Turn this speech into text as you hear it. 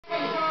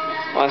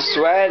I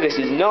swear this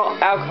is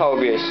not alcohol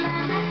abuse.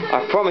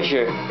 I promise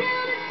you.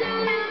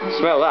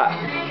 Smell that.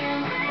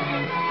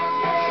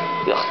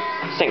 Ugh,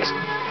 stinks.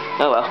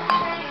 Oh well.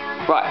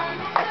 Right,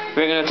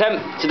 we're going to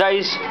attempt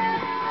today's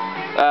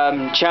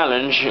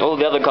challenge. All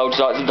the other cold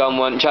starts I've done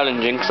weren't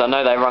challenging because I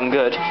know they run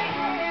good.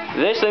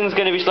 This thing's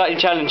going to be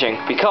slightly challenging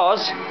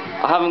because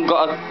I haven't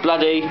got a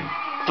bloody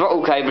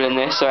throttle cable in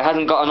this, so it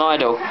hasn't got an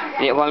idle.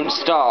 It won't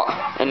start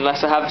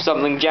unless I have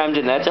something jammed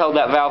in there to hold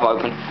that valve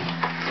open.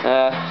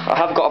 I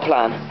have got a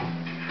plan.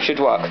 Should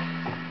work.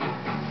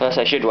 When I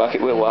say should work,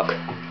 it will work.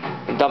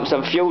 I'll dump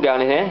some fuel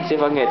down in here, see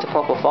if I can get it to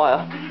pop a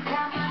fire.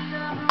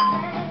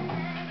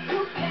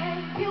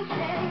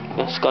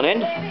 It's gone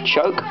in.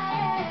 Choke.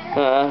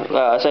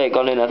 I say it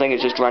gone in, I think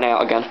it's just run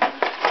out again.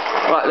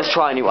 Right, let's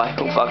try anyway.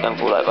 Oh fuck, don't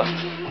fall over.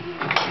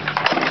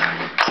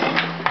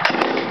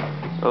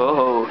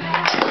 Oh.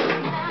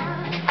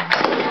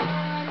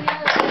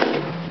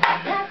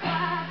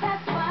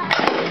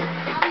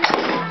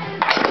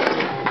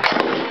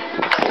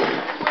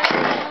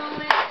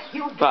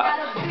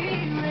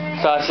 Right,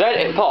 so I said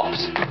it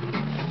pops,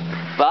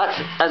 but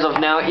as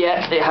of now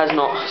yet it has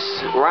not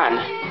ran.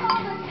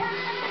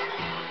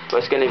 But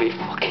it's going to be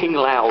fucking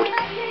loud.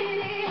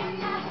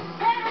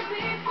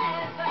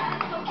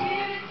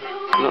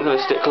 I'm not going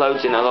to stick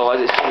loads in, otherwise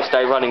it's going to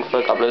stay running for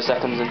a couple of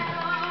seconds, and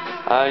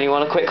I only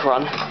want a quick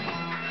run,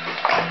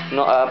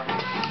 not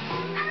a...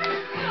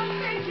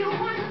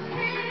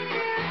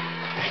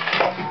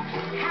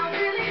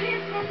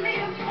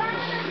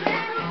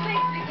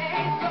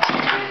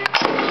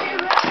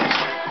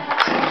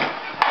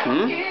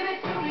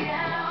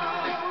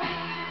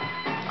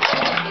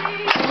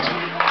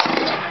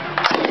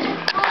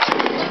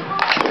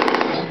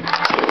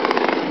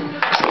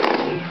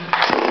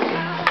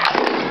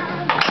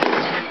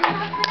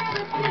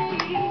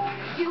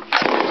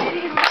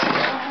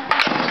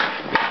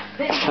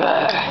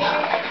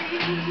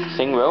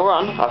 Thing will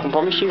run, I can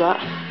promise you that.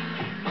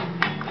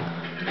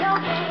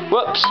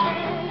 Whoops! A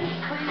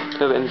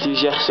little bit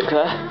enthusiastic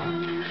there.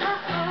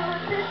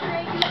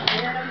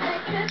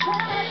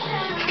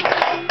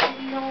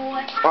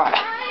 Right,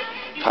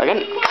 try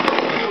again.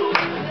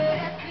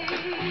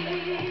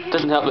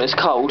 Doesn't help that it's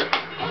cold.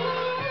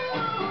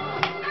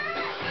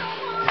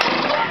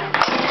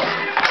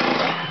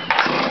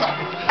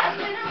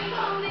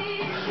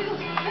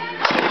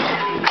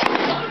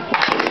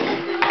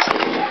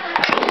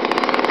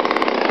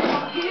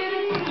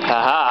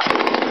 Haha.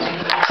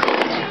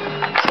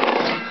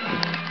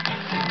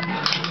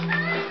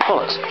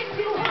 Bollocks.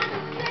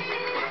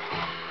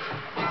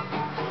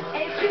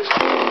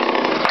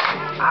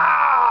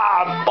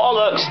 Ah,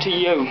 bollocks to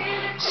you.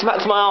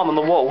 Smacked my arm on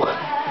the wall.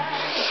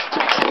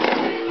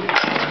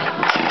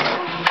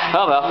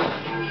 Oh well.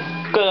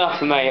 Good enough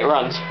for me, it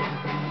runs.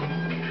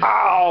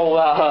 Ow,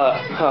 that hurt.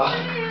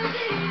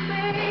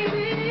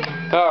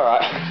 Oh.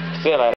 Alright, see you later.